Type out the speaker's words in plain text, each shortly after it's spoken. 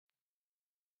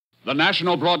the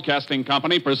National Broadcasting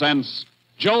Company presents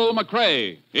Joe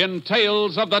McCrea in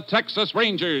Tales of the Texas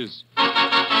Rangers.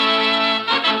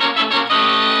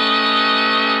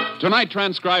 Tonight,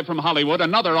 transcribed from Hollywood,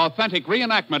 another authentic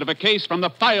reenactment of a case from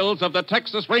the files of the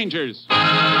Texas Rangers.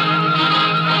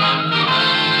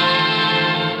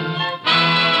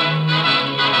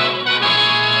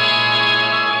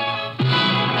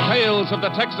 Tales of the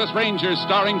Texas Rangers,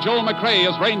 starring Joel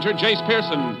McCrea as Ranger Jace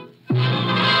Pearson.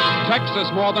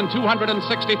 Texas, more than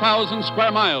 260,000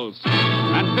 square miles,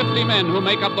 and 50 men who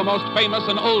make up the most famous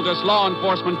and oldest law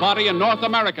enforcement body in North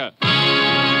America.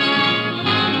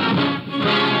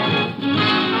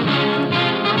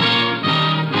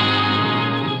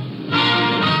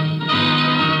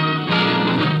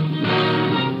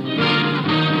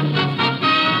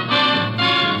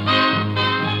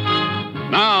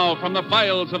 Now, from the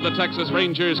files of the Texas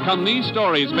Rangers come these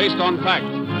stories based on fact.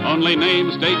 Only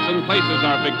names, dates, and places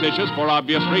are fictitious for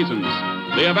obvious reasons.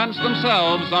 The events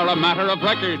themselves are a matter of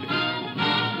record.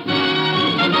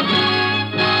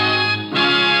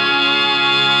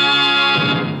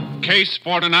 Case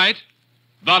for tonight,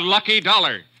 the Lucky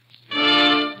Dollar.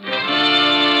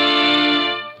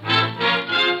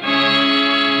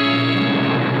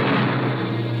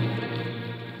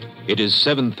 It is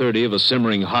 7:30 of a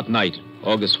simmering hot night,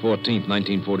 August 14th,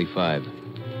 1945.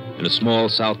 In a small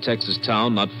South Texas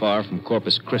town not far from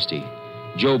Corpus Christi,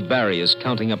 Joe Barry is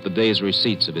counting up the day's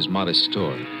receipts of his modest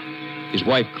store. His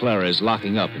wife, Clara, is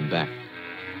locking up in back.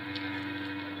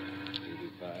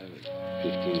 85,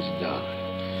 15's a dollar.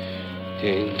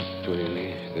 10,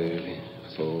 20, 30,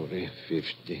 40,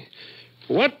 50.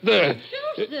 What the?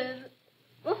 Joseph,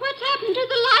 well, what's happened to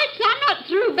the lights? I'm not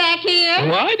through back here.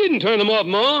 Well, I didn't turn them off,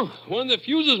 Ma. One of the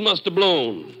fuses must have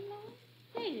blown.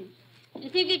 Hey, you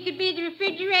think it could be the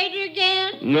refrigerator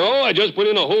again? No, I just put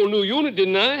in a whole new unit,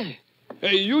 didn't I?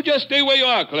 Hey, you just stay where you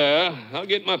are, Clara. I'll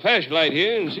get my flashlight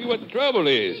here and see what the trouble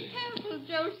is. Be careful,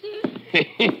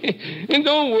 Joseph. And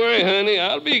don't worry, honey.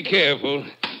 I'll be careful.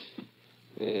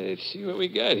 Let's see what we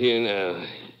got here now.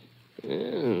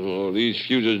 All these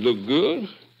fuses look good.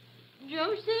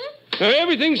 Joseph?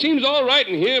 Everything seems all right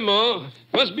in here, Ma.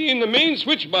 Must be in the main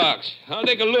switch box. I'll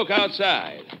take a look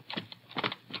outside.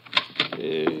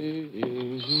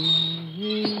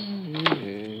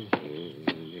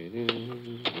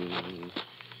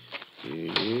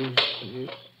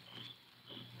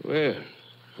 Well,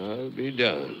 I'll be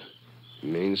done.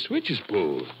 Main switch is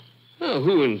pulled. Now,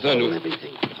 who in thunder... Hold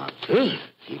everything, Pop. Huh?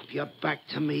 Keep your back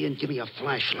to me and give me a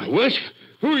flashlight. What?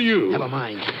 Who are you? Never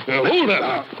mind. Now, hold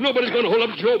up. Nobody's going to hold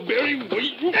up Joe Barry.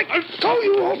 Wait. Let go,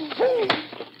 you old fool.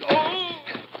 Oh.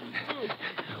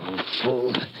 Old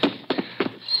fool.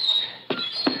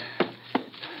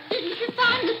 Didn't you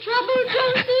find the trouble,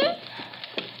 Joseph?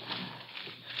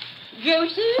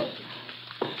 Joseph?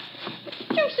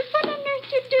 Joseph, what on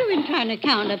earth you doing trying to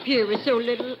count up here with so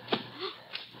little...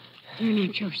 No,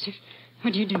 Joseph.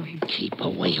 What are you doing? Keep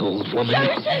away, old woman.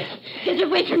 Joseph! Get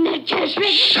away from that cash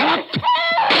register. Shut up!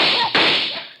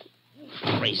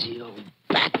 Crazy old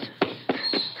bat.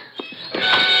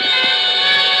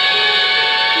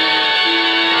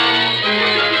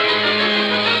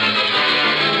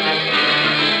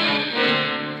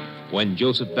 When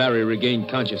Joseph Barry regained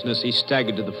consciousness, he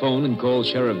staggered to the phone and called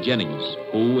Sheriff Jennings,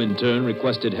 who, in turn,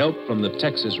 requested help from the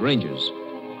Texas Rangers.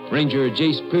 Ranger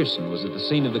Jace Pearson was at the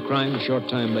scene of the crime a short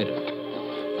time later.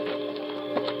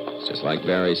 It's just like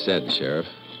Barry said, Sheriff.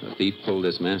 The thief pulled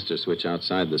his master switch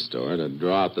outside the store to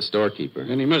draw out the storekeeper.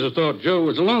 And he must have thought Joe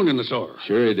was alone in the store.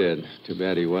 Sure he did. Too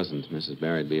bad he wasn't. Mrs.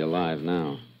 Barry'd be alive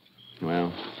now.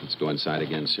 Well, let's go inside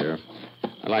again, Sheriff.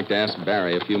 I'd like to ask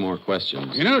Barry a few more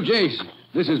questions. You know, Jace,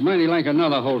 this is mighty like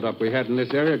another holdup we had in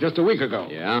this area just a week ago.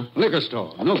 Yeah? Liquor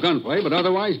store. No gunplay, but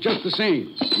otherwise just the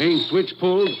same. Main switch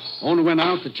pulled. Owner went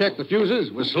out to check the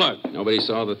fuses. Was slugged. Nobody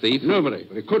saw the thief? Nobody,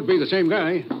 but it could be the same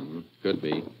guy. Could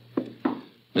be.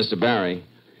 Mr. Barry.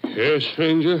 Yes,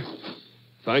 Ranger?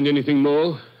 Find anything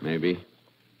more? Maybe.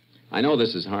 I know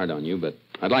this is hard on you, but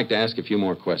I'd like to ask a few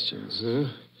more questions.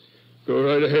 Go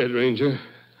right ahead, Ranger.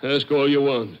 Ask all you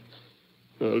want.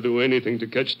 I'll do anything to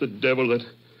catch the devil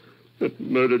that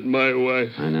murdered my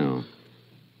wife. I know.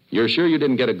 You're sure you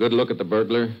didn't get a good look at the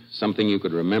burglar? Something you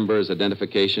could remember as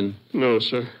identification? No,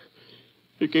 sir.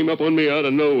 He came up on me out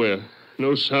of nowhere.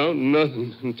 No sound,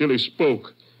 nothing, until he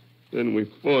spoke. Then we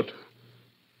fought.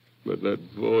 But that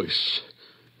voice...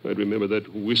 I'd remember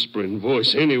that whispering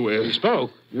voice anywhere. He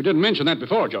spoke. You didn't mention that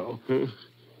before, Joe.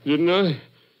 Didn't I?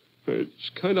 It's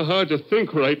kind of hard to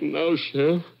think right now,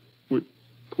 Sheriff. With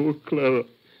poor Clara.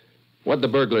 What'd the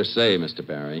burglar say, Mr.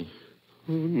 Barry?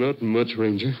 Oh, not much,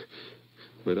 Ranger.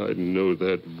 But I'd know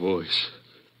that voice.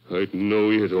 I'd know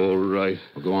it all right.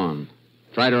 Well, go on.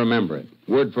 Try to remember it,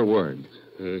 word for word.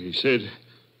 He said,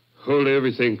 hold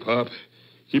everything, Pop.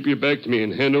 Keep your back to me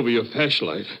and hand over your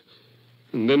flashlight.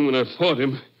 And then when I fought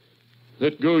him,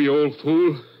 let go, you old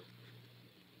fool.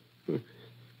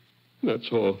 That's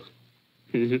all.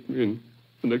 He hit me, and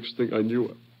the next thing I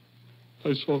knew,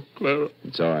 I saw Clara.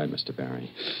 It's all right, Mr.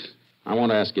 Barry. I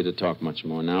won't ask you to talk much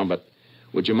more now, but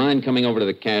would you mind coming over to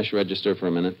the cash register for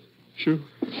a minute? Sure.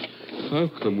 I'll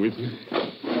come with you.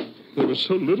 There was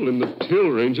so little in the till,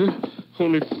 Ranger.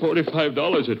 Only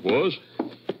 $45 it was.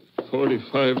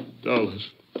 $45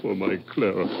 for my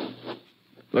Clara.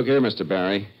 Look here, Mr.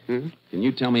 Barry. Hmm? Can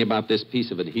you tell me about this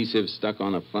piece of adhesive stuck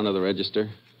on the front of the register?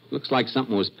 Looks like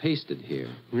something was pasted here.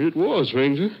 It was,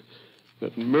 Ranger.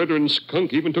 That murdering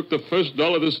skunk even took the first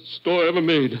dollar this store ever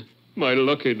made. My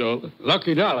lucky dollar.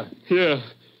 Lucky dollar. Yeah.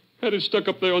 Had it stuck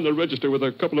up there on the register with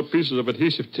a couple of pieces of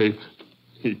adhesive tape.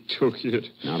 He took it.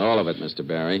 Not all of it, Mr.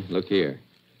 Barry. Look here.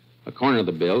 A corner of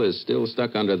the bill is still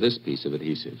stuck under this piece of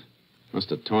adhesive. Must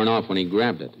have torn off when he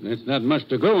grabbed it. That's not much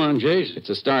to go on, Jace. It's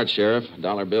a start, Sheriff. A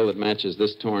dollar bill that matches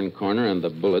this torn corner and the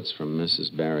bullets from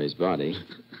Mrs. Barry's body.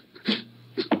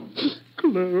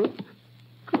 Clara.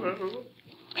 Clara.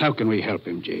 How can we help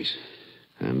him, Jace?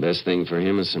 And best thing for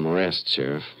him is some rest,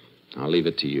 Sheriff. I'll leave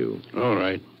it to you. All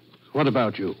right. What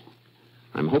about you?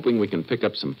 I'm hoping we can pick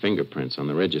up some fingerprints on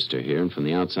the register here and from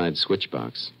the outside switch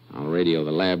box. I'll radio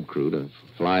the lab crew to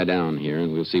fly down here,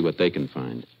 and we'll see what they can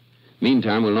find.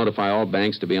 Meantime, we'll notify all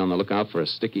banks to be on the lookout for a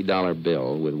sticky dollar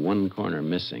bill with one corner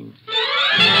missing.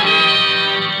 The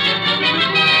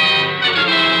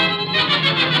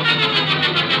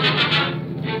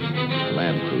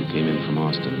lab crew came in from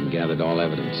Austin and gathered all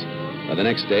evidence. By the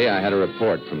next day, I had a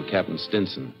report from Captain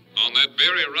Stinson. On that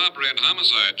Berry robbery and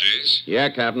homicide, Jace. Yeah,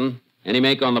 Captain. Any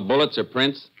make on the bullets or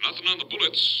prints? Nothing on the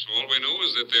bullets. All we know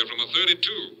is that they're from a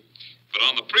 .32. But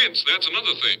on the prints, that's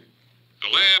another thing. The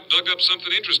lab dug up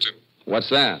something interesting. What's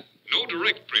that? No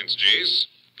direct prints, Jace.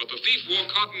 But the thief wore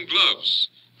cotton gloves.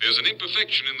 There's an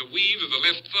imperfection in the weave of the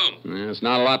left thumb. There's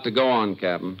not a lot to go on,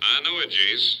 Captain. I know it,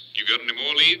 Jace. You got any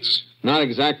more leads? Not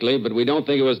exactly, but we don't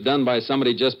think it was done by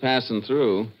somebody just passing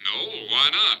through. No, why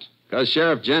not? Because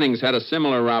Sheriff Jennings had a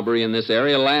similar robbery in this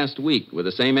area last week with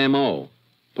the same M.O.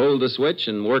 Pulled the switch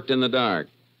and worked in the dark.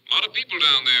 A lot of people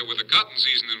down there with the cotton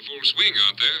season in full swing,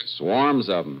 aren't there? Swarms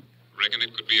of them. Reckon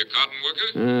it could be a cotton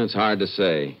worker? It's hard to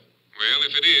say. Well,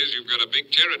 if it is, you've got a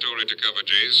big territory to cover,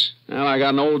 Jace. Well, I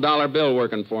got an old dollar bill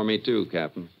working for me, too,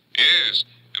 Captain. Yes.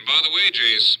 And by the way,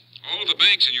 Jace, all the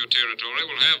banks in your territory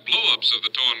will have blow-ups of the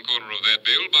torn corner of that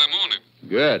bill by morning.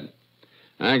 Good.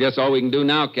 I guess all we can do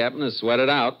now, Captain, is sweat it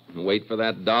out and wait for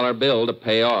that dollar bill to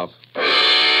pay off.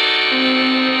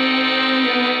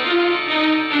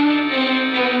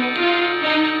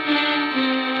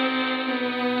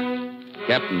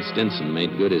 Captain Stinson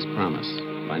made good his promise.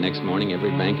 By next morning,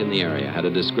 every bank in the area had a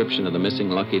description of the missing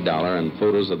lucky dollar and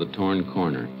photos of the torn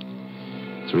corner.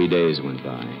 3 days went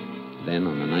by. Then,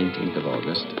 on the 19th of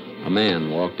August, a man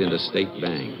walked into State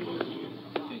Bank.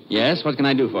 Yes, what can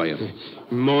I do for you?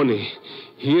 Money.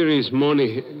 Here is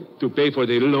money to pay for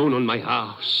the loan on my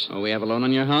house. Oh, we have a loan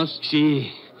on your house?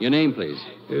 See, Your name, please.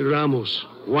 Ramos.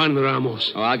 Juan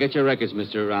Ramos. Oh, I'll get your records,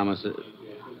 Mr. Ramos.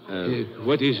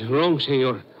 What is wrong,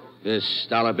 senor? This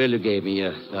dollar bill you gave me,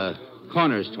 the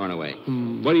corner's torn away.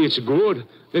 But it's good.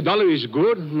 The dollar is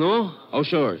good, no? Oh,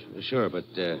 sure, but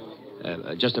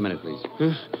just a minute, please.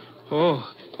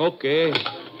 Oh, okay.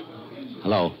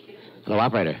 Hello,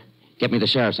 operator. Get me the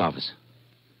sheriff's office.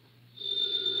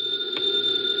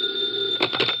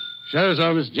 Sheriff's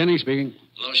office, Jennings speaking.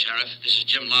 Hello, Sheriff. This is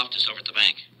Jim Loftus over at the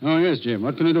bank. Oh, yes, Jim.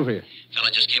 What can I do for you?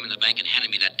 Fella just came in the bank and handed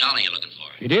me that dollar you're looking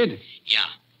for. He did? Yeah.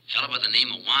 Fella by the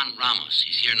name of Juan Ramos.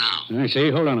 He's here now. I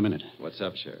say, hold on a minute. What's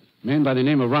up, Sheriff? Man by the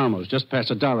name of Ramos just passed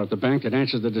a dollar at the bank that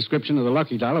answers the description of the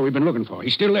lucky dollar we've been looking for.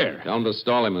 He's still there. Tell him to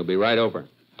stall him. We'll be right over.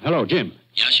 Hello, Jim.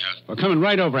 Yeah, Sheriff. We're coming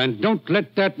right over, and don't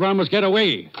let that Ramos get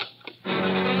away.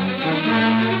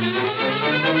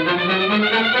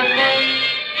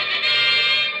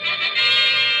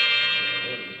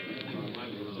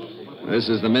 This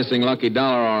is the missing lucky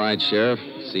dollar, all right, Sheriff.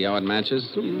 See how it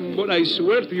matches? But I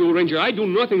swear to you, Ranger, I do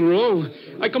nothing wrong.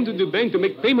 I come to the bank to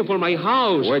make payment for my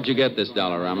house. Where'd you get this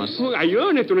dollar, Ramos? Oh, I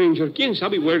earn it, Ranger. Quien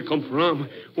sabe where it come from?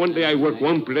 One day I work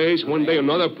one place, one day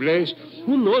another place.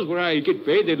 Who knows where I get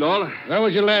paid the dollar? That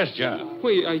was your last job.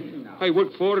 Wait, I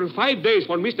worked for 5 days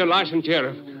for Mr. Larson,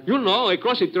 Sheriff. You know,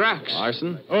 across the tracks.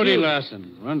 Larson? Odie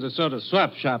Larson runs a sort of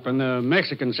swap shop in the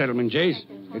Mexican settlement, Jace.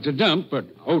 It's a dump, but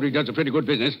Odie does a pretty good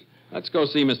business. Let's go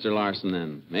see Mr. Larson,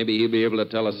 then. Maybe he'll be able to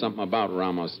tell us something about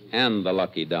Ramos and the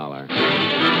lucky dollar.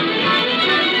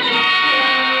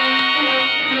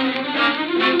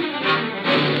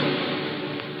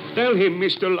 tell him,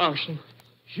 Mr. Larson.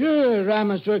 Sure,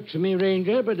 Ramos works for me,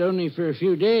 Ranger, but only for a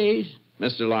few days.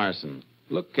 Mr. Larson,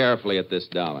 look carefully at this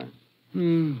dollar.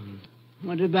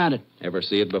 What about it? Ever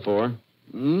see it before?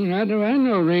 How do I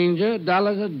know, Ranger?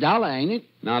 $1's a dollar, ain't it?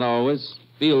 Not always.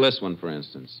 Feel this one, for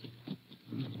instance.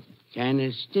 Kind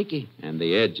of sticky. And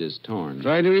the edge is torn.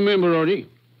 Try to remember, Odie.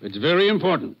 It's very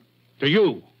important. To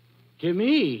you. To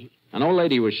me? An old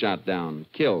lady was shot down,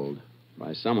 killed,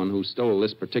 by someone who stole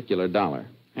this particular dollar.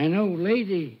 An old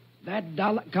lady? That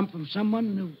dollar come from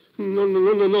someone who...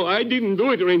 No. I didn't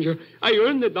do it, Ranger. I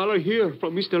earned the dollar here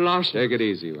from Mr. Larson. Take it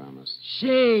easy, Ramos.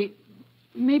 Say,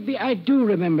 maybe I do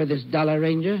remember this dollar,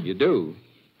 Ranger. You do?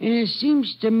 It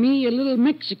seems to me a little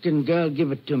Mexican girl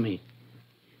give it to me.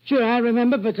 Sure, I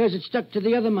remember because it stuck to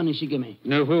the other money she gave me.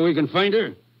 Know where we can find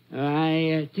her?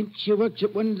 I think she works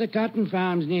at one of the cotton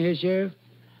farms near here, Sheriff.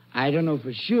 I don't know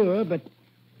for sure, but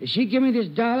she gave me this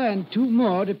dollar and 2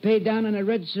 more to pay down on a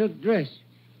red silk dress.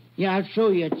 Yeah, I'll show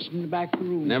you. It's in the back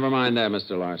room. Never mind that,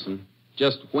 Mr. Larson.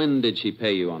 Just when did she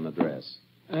pay you on the dress?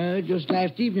 Just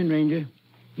last evening, Ranger.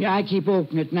 Yeah, I keep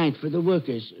open at night for the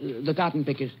workers, the cotton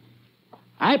pickers.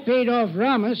 I paid off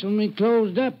Ramos when we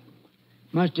closed up.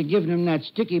 Must have given him that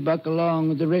sticky buck along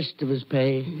with the rest of his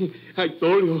pay. I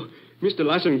told you, Mr.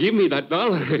 Larson, give me that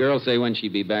dollar. The girl say when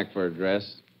she'd be back for a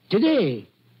dress? Today.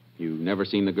 You've never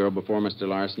seen the girl before, Mr.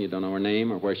 Larson? You don't know her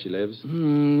name or where she lives?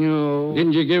 No.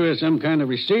 Didn't you give her some kind of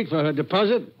receipt for her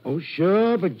deposit? Oh,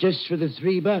 sure, but just for the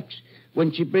 $3.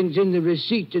 When she brings in the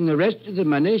receipt and the rest of the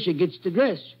money, she gets the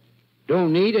dress.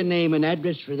 Don't need a name and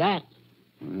address for that.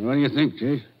 What do you think,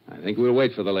 Chief? I think we'll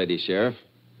wait for the lady, Sheriff.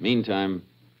 Meantime,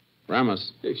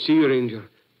 Ramos. See you, Ranger.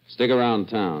 Stick around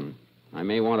town. I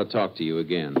may want to talk to you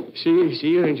again. See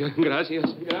you, Ranger.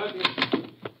 Gracias.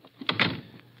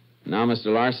 Now, Mr.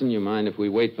 Larson, you mind if we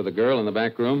wait for the girl in the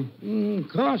back room?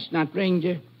 Of course not,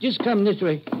 Ranger. Just come this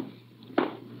way.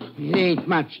 It ain't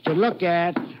much to look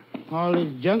at. All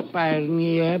this junk piles in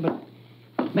the air, but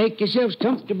make yourselves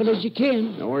comfortable as you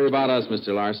can. Don't worry about us, Mr.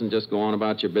 Larson. Just go on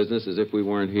about your business as if we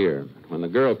weren't here. When the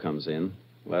girl comes in,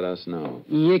 let us know.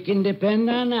 You can depend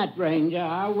on that, Ranger.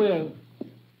 I will.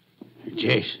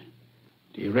 Jace,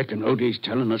 do you reckon Odie's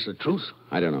telling us the truth?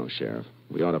 I don't know, Sheriff.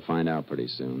 We ought to find out pretty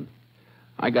soon.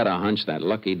 I got a hunch that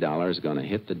lucky dollar's going to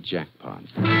hit the jackpot.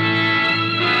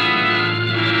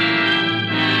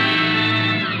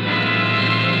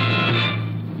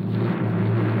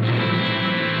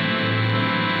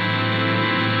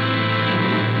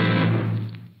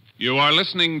 You are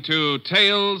listening to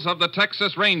Tales of the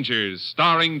Texas Rangers,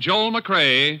 starring Joel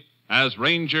McCrea as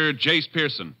Ranger Jace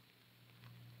Pearson.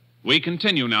 We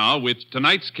continue now with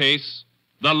tonight's case,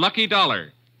 The Lucky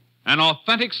Dollar, an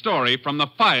authentic story from the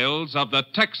files of the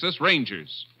Texas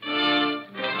Rangers. We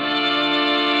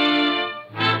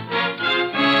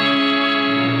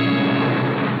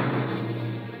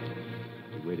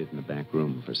waited in the back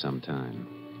room for some time.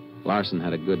 Larson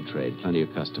had a good trade, plenty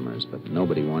of customers, but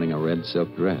nobody wanting a red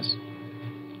silk dress.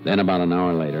 Then about an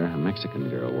hour later, a Mexican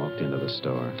girl walked into the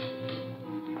store.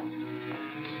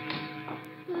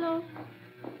 Hello.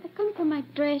 I come for my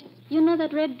dress. You know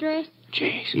that red dress?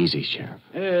 Jeez, easy, Sheriff.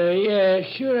 Yeah,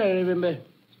 sure, I remember.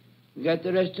 Got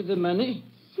the rest of the money?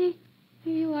 See,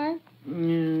 here you are.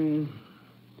 $6.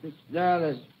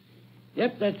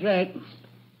 Yep, that's right.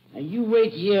 Now, you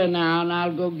wait here now, and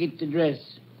I'll go get the dress.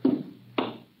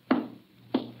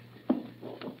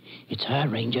 It's her,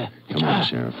 Ranger. Come on,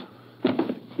 Sheriff.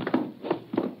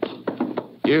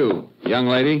 You, young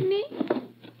lady. Me?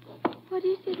 What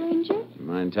is it, Ranger? You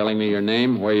mind telling me your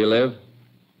name, where you live?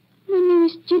 My name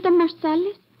is Chita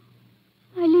Marsales.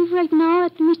 I live right now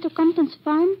at Mr. Compton's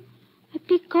farm. I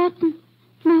pick cotton.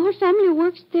 My whole family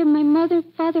works there. My mother,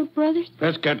 father, brothers.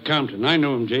 Prescott Compton. I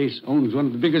know him, Jace. Owns one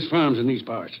of the biggest farms in these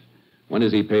parts. When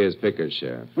does he pay his pickers,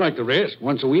 Sheriff? Like the rest.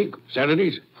 Once a week.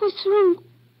 Saturdays. What's wrong?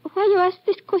 Why you ask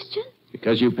this question?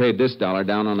 Because you paid this dollar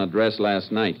down on a dress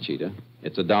last night, Cheetah.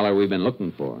 It's a dollar we've been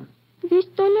looking for. This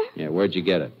dollar? Yeah, where'd you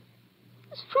get it?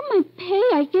 It's from my pay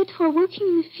I get for working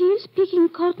in the fields picking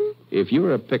cotton. If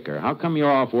you're a picker, how come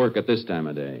you're off work at this time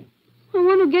of day? I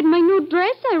want to get my new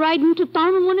dress. I ride into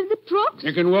town in one of the trucks.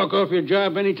 You can walk off your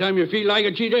job anytime you feel like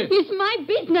it, Cheetah. It's my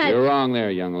business. You're wrong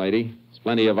there, young lady. It's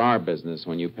plenty of our business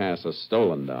when you pass a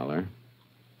stolen dollar.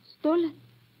 Stolen?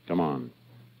 Come on.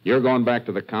 You're going back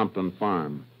to the Compton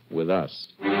farm with us.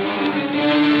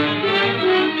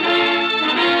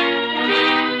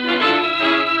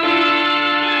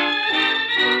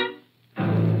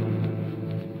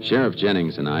 Sheriff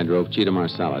Jennings and I drove Cheetah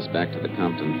Marsalis back to the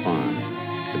Compton farm.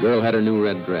 The girl had her new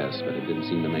red dress, but it didn't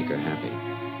seem to make her happy.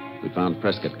 We found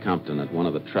Prescott Compton at one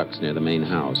of the trucks near the main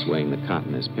house, weighing the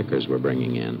cotton his pickers were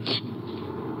bringing in.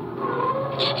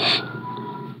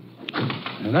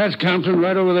 And that's Compton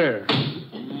right over there.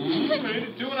 Made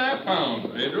it 2.5 pounds,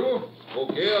 Pedro.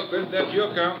 Okay, I'll credit that to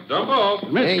your account. Dump off.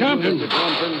 Miss Compton.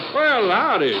 Well,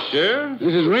 howdy, Sheriff.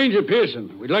 This is Ranger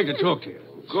Pearson. We'd like to talk to you.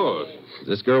 Of course. Does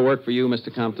this girl work for you,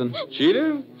 Mr. Compton?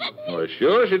 Cheetah? Well,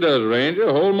 sure she does, Ranger.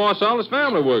 The whole Marsalis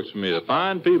family works for me. They're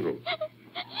fine people.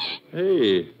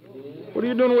 Hey, what are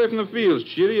you doing away from the fields,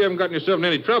 Cheetah? You haven't gotten yourself in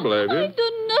any trouble, have you? I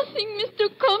done nothing,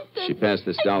 Mr. Compton. She passed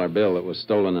this dollar bill that was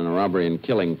stolen in a robbery and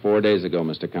killing 4 days ago,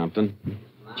 Mr. Compton.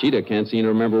 Cheetah can't seem to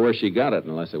remember where she got it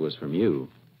unless it was from you.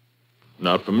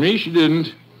 Not from me, she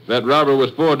didn't. That robbery was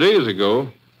 4 days ago.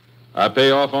 I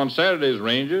pay off on Saturdays,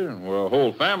 Ranger. Where a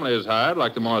whole family is hired,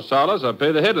 like the Marsalis, I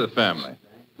pay the head of the family.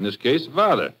 In this case, the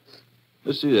father.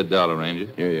 Let's see that dollar,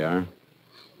 Ranger. Here you are.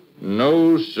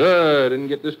 No, sir. I didn't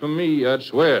get this from me. I'd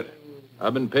swear it.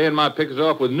 I've been paying my pickers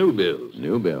off with new bills.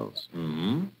 New bills?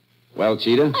 Mm-hmm. Well,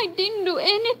 Cheetah? I didn't do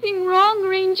anything wrong,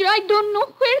 Ranger. I don't know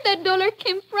where that dollar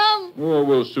came from. Well,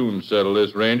 we'll soon settle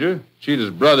this, Ranger. Cheetah's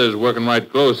brother is working right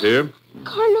close here.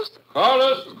 Carlos.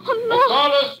 Carlos! Oh, no. Oh,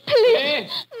 Carlos!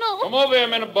 Please. No. Come over here a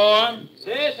minute, boy.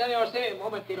 Sí, senor, sí.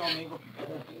 Momentito, amigo.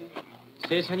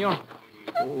 Sí, senor.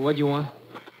 What do you want?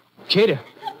 Cheetah,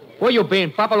 where you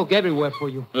been? Papa look everywhere for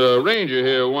you. Ranger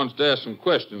here wants to ask some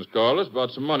questions, Carlos,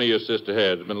 about some money your sister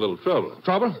had. There's been a little trouble.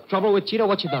 Trouble? Trouble with Cheetah?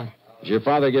 What you done? Did your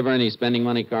father give her any spending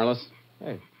money, Carlos?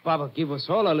 Hey, Papa give us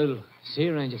all a little. See,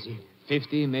 Ranger, see.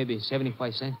 50, maybe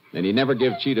 75 cents. And he never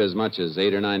give Cheetah as much as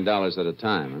 $8 or $9 at a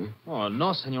time, huh? Oh,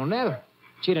 no, senor, never.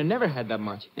 Cheetah never had that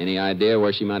much. Any idea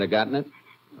where she might have gotten it?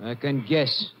 I can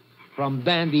guess. From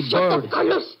Dandy Shut Bird. up,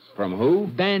 Carlos. From who?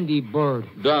 Dandy Bird.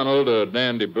 Donald,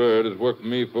 Dandy Bird, has worked for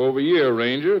me for over a year,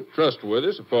 Ranger.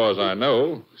 Trustworthy, so far as I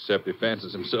know. Except he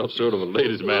fancies himself sort of a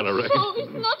ladies' man, I reckon. No,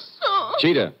 it's not so.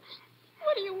 Cheetah,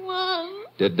 What do you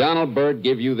want? did Donald Bird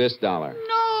give you this dollar? No,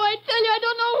 I tell you, I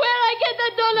don't know where I get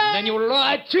that dollar. Then you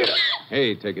lie, Cheetah.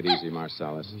 Hey, take it easy,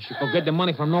 Marsalis. You should go get the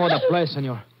money from no other place,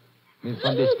 senor. I mean,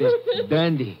 from this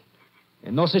Dandy.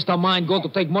 And no sister of mine go to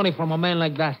take money from a man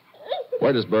like that.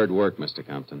 Where does Bird work, Mr.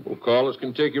 Compton? Well, Carlos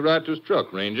can take you right to his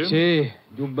truck, Ranger. See,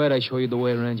 you bet I show you the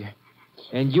way, Ranger.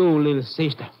 And you, little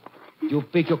sister, you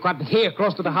pick your cotton here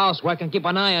close to the house where I can keep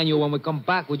an eye on you when we come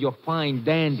back with your fine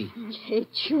Dandy. I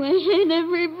hate you. I hate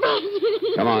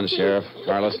everybody. Come on, Sheriff.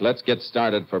 Carlos, let's get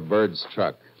started for Bird's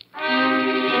truck.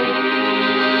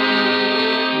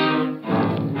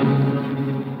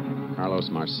 Carlos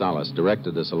Marsalis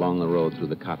directed us along the road through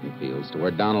the cotton fields to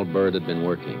where Donald Bird had been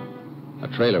working. A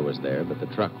trailer was there, but the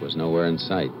truck was nowhere in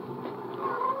sight.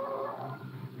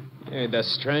 Hey,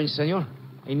 that's strange, senor.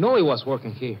 I know he was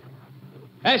working here.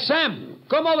 Hey, Sam,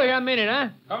 come over here a minute, huh?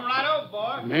 Come right over,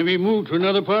 boy. Maybe he moved to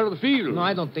another part of the field. No,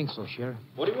 I don't think so, Sheriff.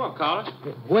 What do you want, Carlos?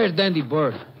 Where's Dandy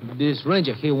Bird? This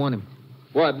ranger here want him.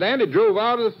 What, Dandy drove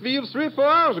out of the fields 3 or 4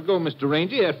 hours ago, Mr.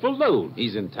 Ranger. He had full load.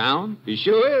 He's in town? He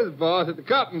sure is, boss, at the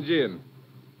cotton gin.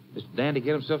 Does Dandy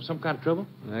get himself some kind of trouble?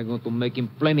 I'm going to make him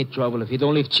plenty trouble if he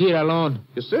don't leave Cheetah alone.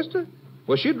 Your sister?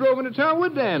 Well, she drove into town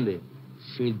with Dandy.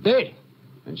 She did.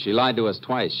 And she lied to us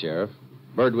twice, Sheriff.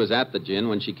 Bird was at the gin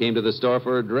when she came to the store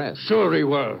for her dress. Sure he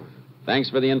was. Thanks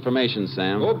for the information,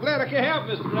 Sam. Oh, glad I can help,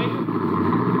 Mr. Ranger.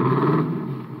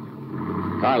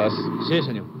 Carlos, Si,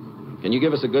 senor. can you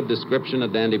give us a good description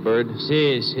of Dandy Bird?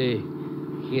 Si.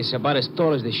 He is about as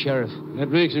tall as the sheriff. That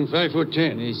makes him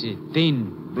 5'10". He's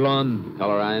thin, blonde,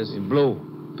 Color eyes?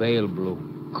 blue, pale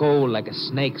blue, cold like a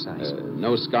snake's eyes.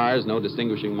 No scars, no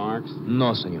distinguishing marks?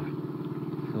 No, senor.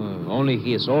 Only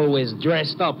he is always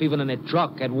dressed up, even in a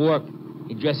truck at work.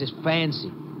 He dresses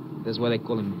fancy. That's why they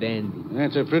call him Dandy.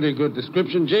 That's a pretty good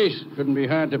description, Jace. Shouldn't be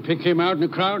hard to pick him out in the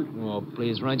crowd. Oh,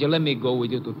 please, Ranger, let me go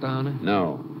with you to town. Eh?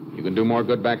 No. You can do more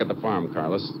good back at the farm,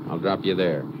 Carlos. I'll drop you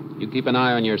there. You keep an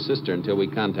eye on your sister until we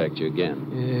contact you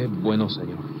again. Bueno,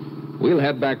 senor. We'll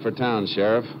head back for town,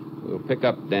 Sheriff. We'll pick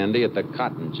up Dandy at the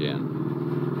Cotton Gin.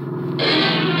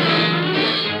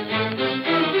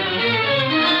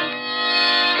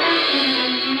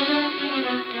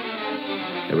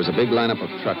 There was a big lineup of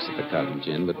trucks at the Cotton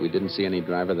Gin, but we didn't see any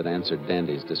driver that answered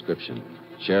Dandy's description.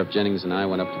 Sheriff Jennings and I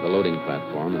went up to the loading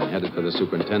platform and headed for the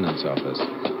superintendent's office.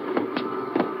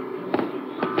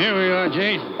 Here we are,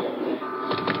 Jace.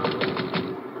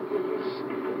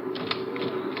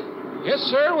 Yes,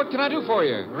 sir. What can I do for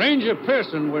you? Ranger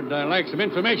Pearson would like some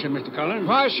information, Mr. Collins.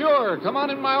 Why, sure. Come on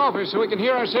in my office so we can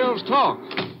hear ourselves talk.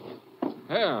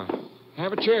 Yeah.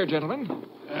 Have a chair, gentlemen.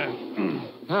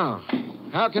 Now,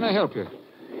 how can I help you?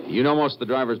 You know most of the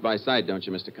drivers by sight, don't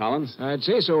you, Mr. Collins? I'd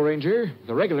say so, Ranger.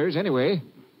 The regulars, anyway.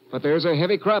 But there's a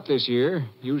heavy crop this year.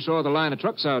 You saw the line of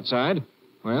trucks outside.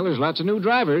 Well, there's lots of new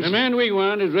drivers. The man we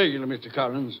want is regular, Mr.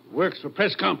 Collins. Works for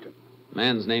Press Compton.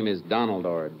 Man's name is Donald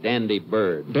or Dandy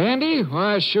Bird. Dandy?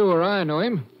 Why, sure, I know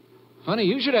him. Funny,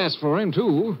 you should ask for him,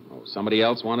 too. Oh, somebody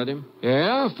else wanted him?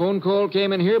 Yeah, phone call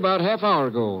came in here about half hour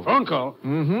ago. Phone call?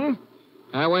 Mm-hmm.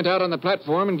 I went out on the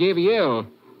platform and gave a yell.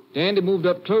 Dandy moved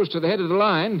up close to the head of the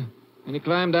line, and he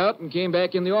climbed out and came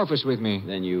back in the office with me.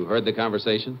 Then you heard the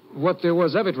conversation? What there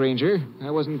was of it, Ranger.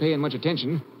 I wasn't paying much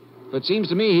attention. But seems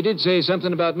to me he did say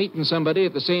something about meeting somebody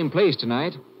at the same place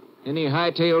tonight. Then he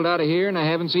hightailed out of here, and I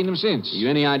haven't seen him since. You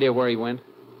any idea where he went?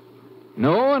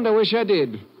 No, and I wish I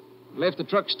did. Left the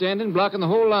truck standing, blocking the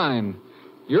whole line.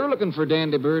 You're looking for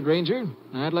Dandy Bird, Ranger.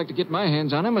 I'd like to get my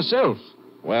hands on him myself.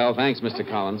 Well, thanks, Mr.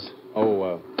 Collins.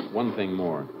 Oh, one thing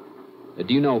more.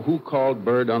 Do you know who called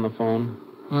Bird on the phone?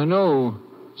 I know.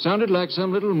 Sounded like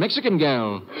some little Mexican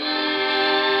gal.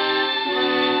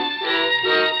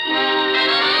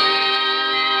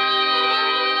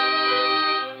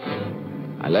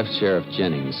 I left Sheriff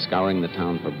Jennings scouring the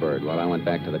town for Bird while I went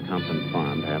back to the Compton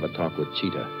farm to have a talk with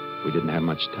Cheetah. We didn't have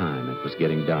much time. It was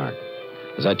getting dark.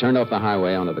 As I turned off the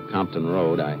highway onto the Compton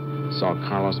Road, I saw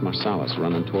Carlos Marsalis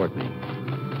running toward me.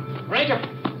 Ranger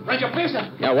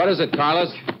Pearson! Yeah, what is it,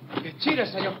 Carlos? Cheetah,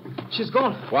 senor. She's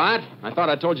gone. What? I thought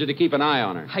I told you to keep an eye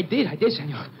on her. I did,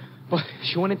 senor. But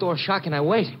she went into a shock and I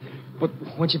wait. But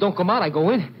when she don't come out, I go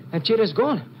in, and Cheetah's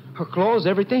gone. Her clothes,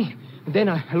 everything. And then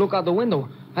I look out the window.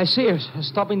 I see her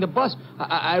stopping the bus.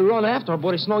 I run after her,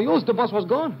 but it's no use. The bus was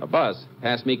gone. A bus?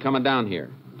 Past me coming down here.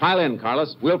 Pile in,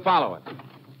 Carlos. We'll follow it.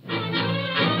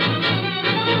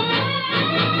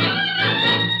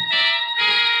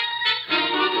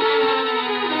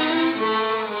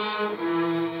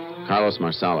 Carlos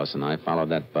Marsalis and I followed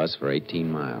that bus for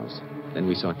 18 miles. Then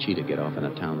we saw Cheetah get off in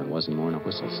a town that wasn't more than a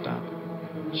whistle stop.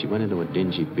 She went into a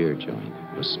dingy beer joint.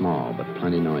 It was small, but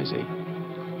plenty noisy.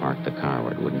 Parked the car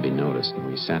where it wouldn't be noticed, and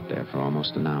we sat there for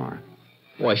almost an hour.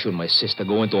 Why should my sister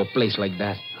go into a place like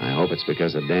that? I hope it's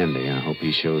because of Dandy. I hope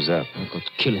he shows up. I could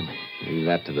kill him. Leave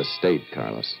that to the state,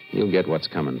 Carlos. He'll get what's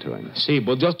coming to him. See,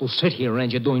 but just to sit here,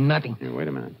 Ranger, doing nothing. Here, wait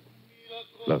a minute.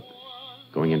 Look,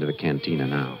 going into the cantina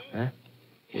now. Huh?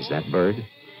 Is that Bird?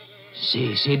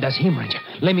 See, that's him, Ranger.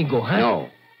 Let me go, huh? No.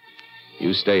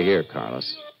 You stay here,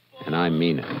 Carlos. And I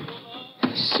mean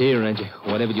it. See, Ranger,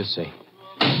 whatever you say.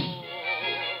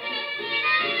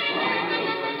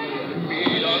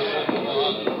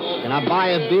 Can I buy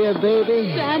a beer, baby?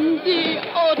 Dandy.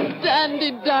 Oh,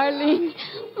 Dandy, darling.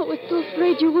 I was so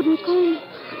afraid you wouldn't come.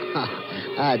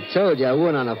 I told you I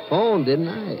wouldn't on the phone, didn't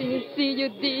I? You see, you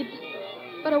did.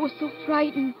 But I was so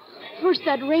frightened. First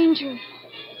that ranger.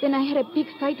 Then I had a big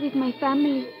fight with my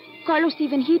family. Carlos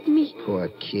even hit me. Poor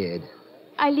kid.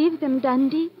 I leave them,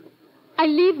 Dandy. I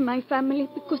leave my family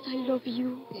because I love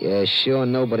you. Yeah, sure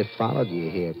nobody followed you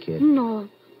here, kid. No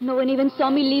one even saw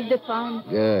me leave the farm.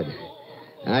 Good.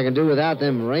 I can do without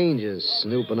them rangers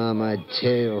snooping on my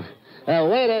tail.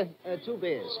 Waiter, 2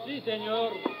 beers. Si,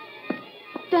 senor.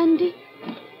 Dandy,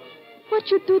 what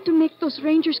you do to make those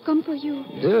rangers come for you?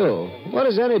 Do? What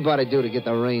does anybody do to get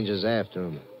the rangers after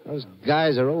them? Those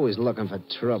guys are always looking for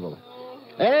trouble.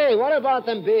 Hey, what about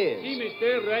them beers? Si,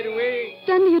 mister, right away.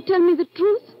 Dandy, you tell me the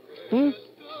truth?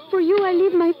 For you, I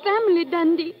leave my family,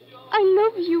 Dandy. I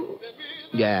love you.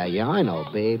 Yeah, I know,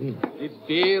 baby. The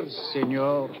beers,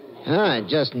 senor.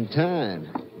 Just in time.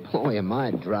 Boy, am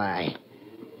I dry.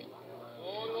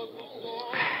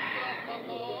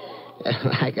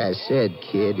 Like I said,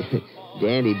 kid,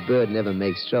 Dandy Bird never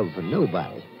makes trouble for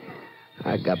nobody.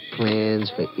 I got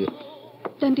plans for you.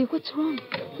 Dandy, what's wrong?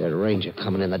 That ranger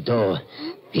coming in the door.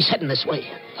 He's heading this way.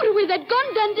 Put away that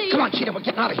gun, Dandy. Come on, Cheetah, we're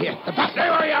getting out of here. The bus. Stay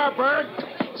where you are, Bird.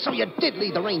 So you did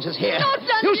leave the rangers here. No,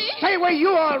 Dandy. You stay where you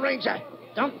are, Ranger.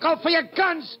 Don't go for your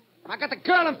guns. I got the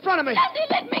girl in front of me. Dandy,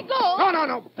 let me go.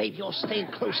 No, babe, you're staying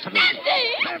close to me.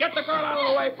 Dandy! Get the girl out of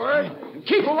the way, Bird. And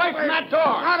keep away from that door.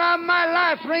 Out of my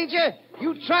life, Ranger.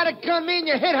 You try to gun me and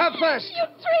you hit her first. You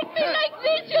treat me like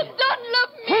this. You don't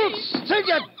love me. Hold still,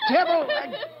 you devil.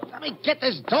 Let me get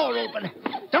this door open.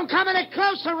 Don't come any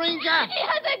closer, Ranger. He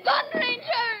has a gun,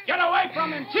 Ranger. Get away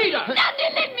from him, Cheetah. Dandy,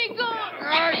 let me go.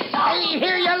 Stay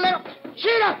here, you little...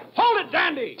 Cheetah! Hold it,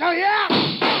 Dandy. Oh, yeah?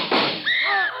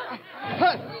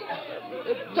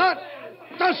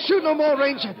 Don't shoot no more,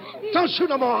 Ranger. Don't shoot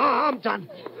no more. I'm done.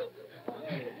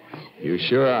 You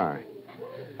sure are.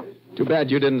 Too bad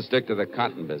you didn't stick to the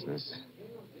cotton business.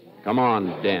 Come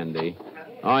on, Dandy.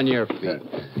 On your feet.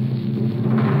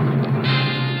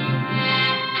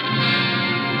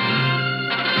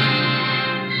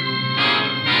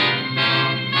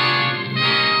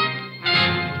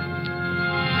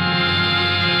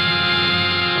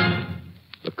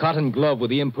 The cotton glove with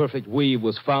the imperfect weave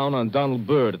was found on Donald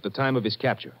Bird at the time of his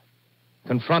capture.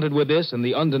 Confronted with this and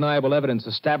the undeniable evidence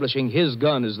establishing his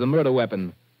gun as the murder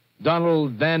weapon,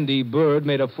 Donald Dandy Byrd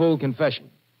made a full confession.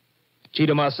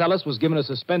 Cheetah Marcellus was given a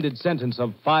suspended sentence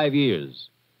of 5 years.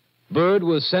 Byrd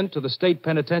was sent to the state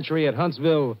penitentiary at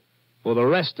Huntsville for the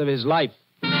rest of his life.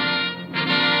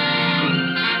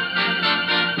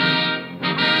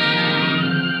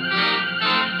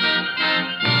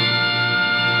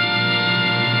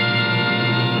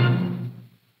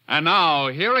 And now,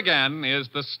 here again is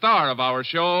the star of our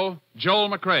show, Joel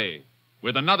McCrea,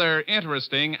 with another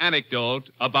interesting anecdote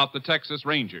about the Texas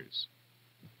Rangers.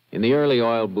 In the early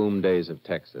oil boom days of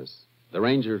Texas, the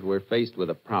Rangers were faced with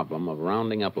a problem of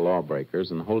rounding up lawbreakers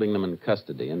and holding them in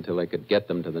custody until they could get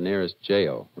them to the nearest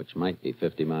jail, which might be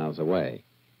 50 miles away.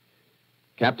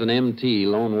 Captain M.T.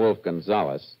 Lone Wolf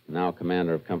Gonzalez, now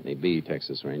commander of Company B,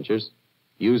 Texas Rangers,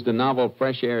 used a novel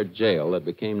fresh-air jail that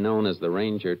became known as the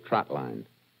Ranger Trot Line.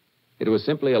 It was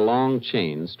simply a long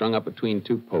chain strung up between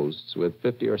two posts with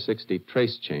 50 or 60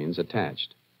 trace chains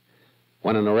attached.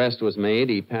 When an arrest was made,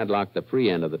 he padlocked the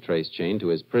free end of the trace chain to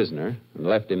his prisoner and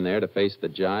left him there to face the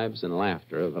jibes and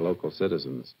laughter of the local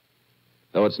citizens.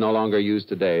 Though it's no longer used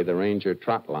today, the Ranger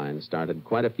Trot Line started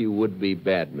quite a few would-be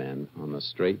bad men on the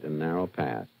straight and narrow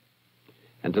path.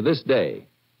 And to this day,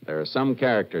 there are some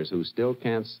characters who still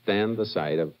can't stand the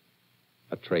sight of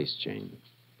a trace chain.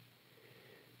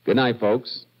 Good night,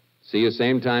 folks. See you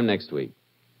same time next week.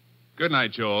 Good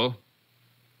night, Joel.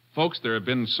 Folks, there have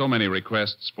been so many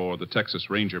requests for the Texas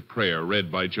Ranger prayer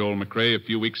read by Joel McCrea a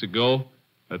few weeks ago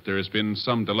that there has been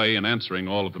some delay in answering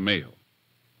all of the mail.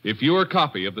 If your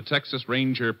copy of the Texas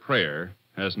Ranger prayer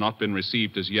has not been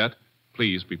received as yet,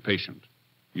 please be patient.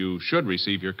 You should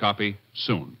receive your copy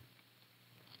soon.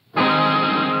 Next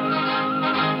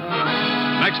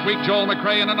week, Joel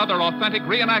McCrea in another authentic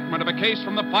reenactment of a case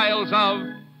from the files of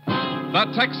the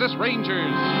Texas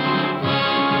Rangers.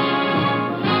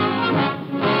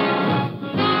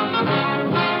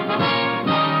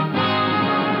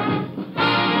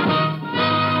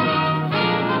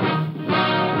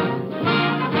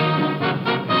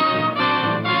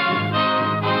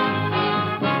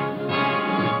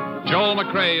 Joel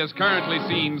McCrea is currently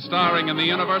seen starring in the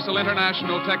Universal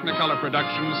International Technicolor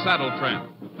production Saddle Tramp.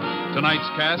 Tonight's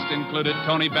cast included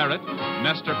Tony Barrett,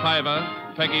 Nestor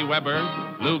Paiva, Peggy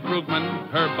Weber, Lou Krugman,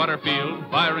 Herb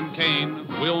Butterfield, Byron Kane,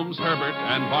 Wilms Herbert,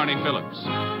 and Barney Phillips.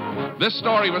 This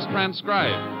story was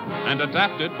transcribed and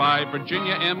adapted by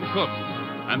Virginia M. Cook,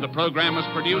 and the program was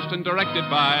produced and directed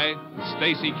by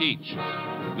Stacy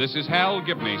Keach. This is Hal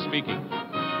Gibney speaking.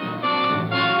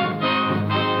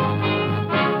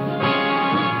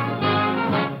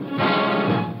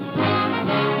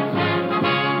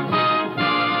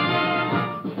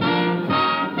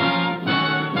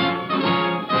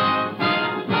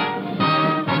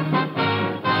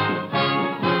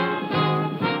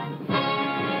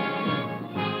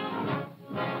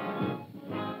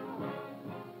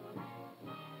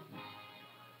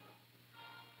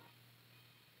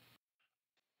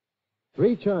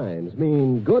 Three chimes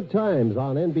mean good times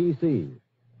on NBC.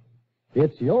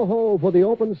 It's yo-ho for the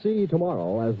open sea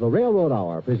tomorrow as the Railroad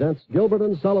Hour presents Gilbert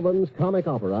and Sullivan's comic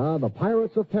opera, The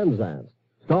Pirates of Penzance,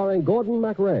 starring Gordon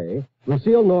MacRae,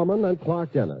 Lucille Norman, and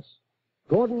Clark Dennis.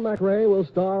 Gordon MacRae will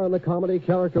star in the comedy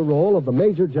character role of the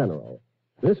Major General.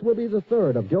 This will be the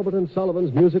third of Gilbert and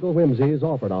Sullivan's musical whimsies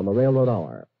offered on the Railroad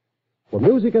Hour. For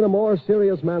music in a more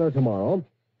serious manner tomorrow,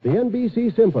 the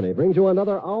NBC Symphony brings you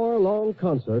another hour-long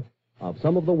concert of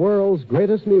some of the world's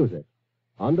greatest music,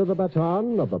 under the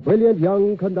baton of the brilliant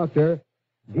young conductor,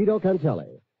 Guido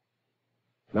Cantelli.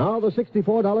 Now, the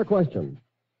 $64 question.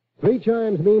 Three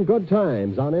chimes mean good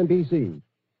times on NBC.